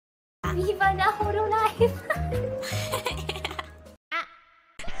Viva na HoloLive.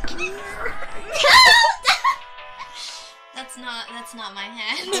 That's not my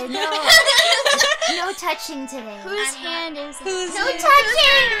hand. No touching today. Whose hand is it? No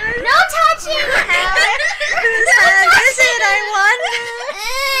touching! No touching! Whose hand is it, I wonder?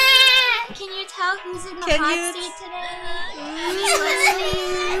 Can you tell who's in the Can hot you- seat today?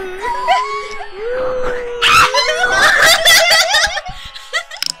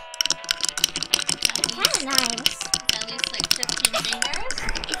 That's nice. At least like 15 fingers.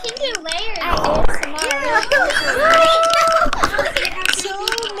 You can do layers. So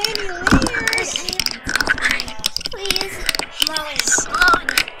many layers. Please. Lois.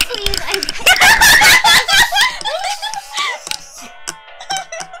 Please.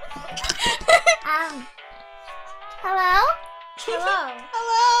 Hello? Hello.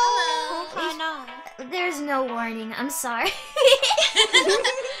 Hello. There's no warning. I'm sorry.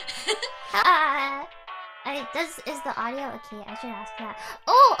 Is the audio okay? I should ask that.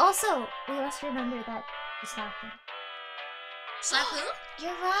 Oh, also, we must remember that it's happening. Slap who?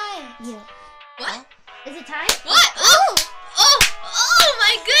 You're right. You. What? Is it time? What? Oh! Oh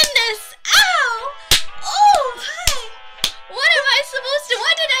my goodness! Ow! Oh my! What am I supposed to?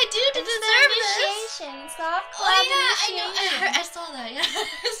 What did I do to deserve this? It's the off Oh collab yeah, I initiation. know. I saw that. Yeah.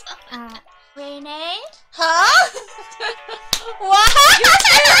 I saw that. Reine? Huh? What?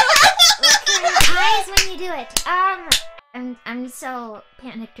 Look in your eyes when you do it. I'm so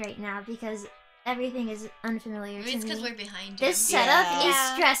panicked right now because everything is unfamiliar Maybe to it's because me. we're behind you. This setup is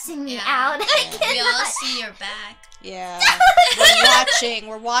Yeah. stressing me Yeah. out. I We all cannot. see your back. Yeah.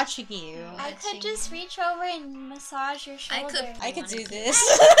 We're watching you. I could just reach over and massage your I shoulder. could- I could do this.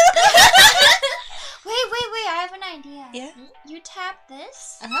 Wait, I have an idea. Yeah. You tap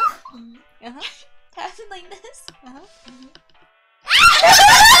this, Uh-huh. Uh-huh. tap it like this. Uh-huh.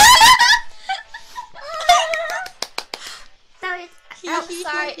 So it's, Oh,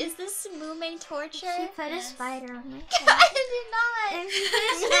 sorry, is this Mumei torture? she put a spider on my head. I did not. And she put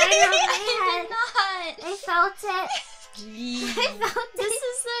a spider on my I head. did not. I felt it. I felt This it.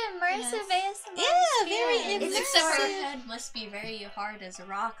 is the immersive ASMR. Yeah, very experience. It's Except her so- head must be very hard as a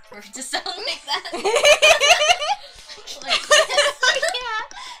rock for it to sound like that. Like, Yeah,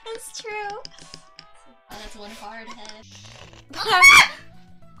 it's true. oh, that's one hard head.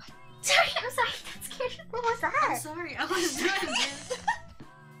 Sorry, I'm sorry. That scared me. What was I'm that? sorry, I was doing this.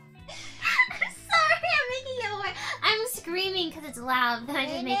 I'm sorry, I'm making it worse. I'm screaming because it's loud. Then I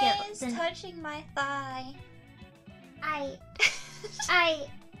just make Reine it. is Then touching my thigh. why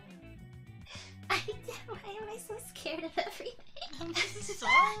am I so scared of everything? I'm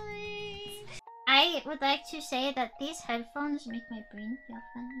sorry. I would like to say that these headphones make my brain feel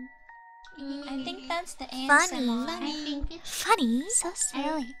funny. I think that's the Funny. ASMR. I think it's Funny. So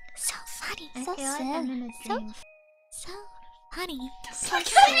silly. So funny. I So feel like silly. I'm in a dream. So funny.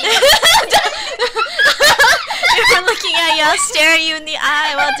 You're looking at you, I'll stare at you in the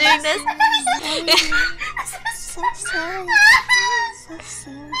eye while doing this. So silly. So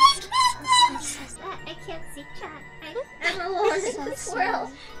silly. I can't see chat. I'm alone in So this silly. world.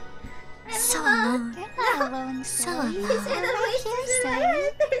 I'm So alone. alone. You're not alone, So silly. These alone. are the voices in my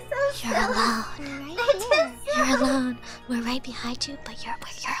head. They're so You're silly. alone. Right here. You're alone. We're right behind you, but you're alone.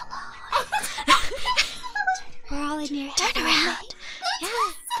 We're all in your head. Turn around. Yeah,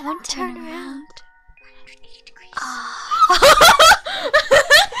 don't turn around.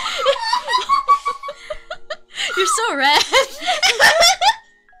 You're so red.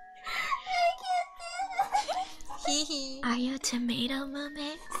 Are you a tomato,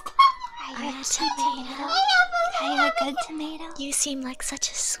 Mumei? Are you a tomato? Are you a good tomato? You seem like such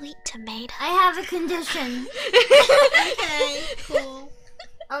a sweet tomato. I have a condition. Okay, cool.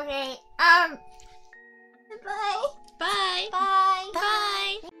 Okay, Bye. Bye. Bye.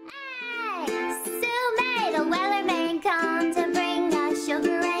 Bye. Mumei, the wellerman, come to bring us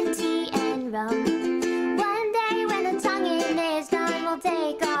sugar and tea and rum. One day when the tonguing is done, we'll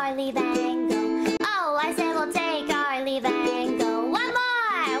take our leave and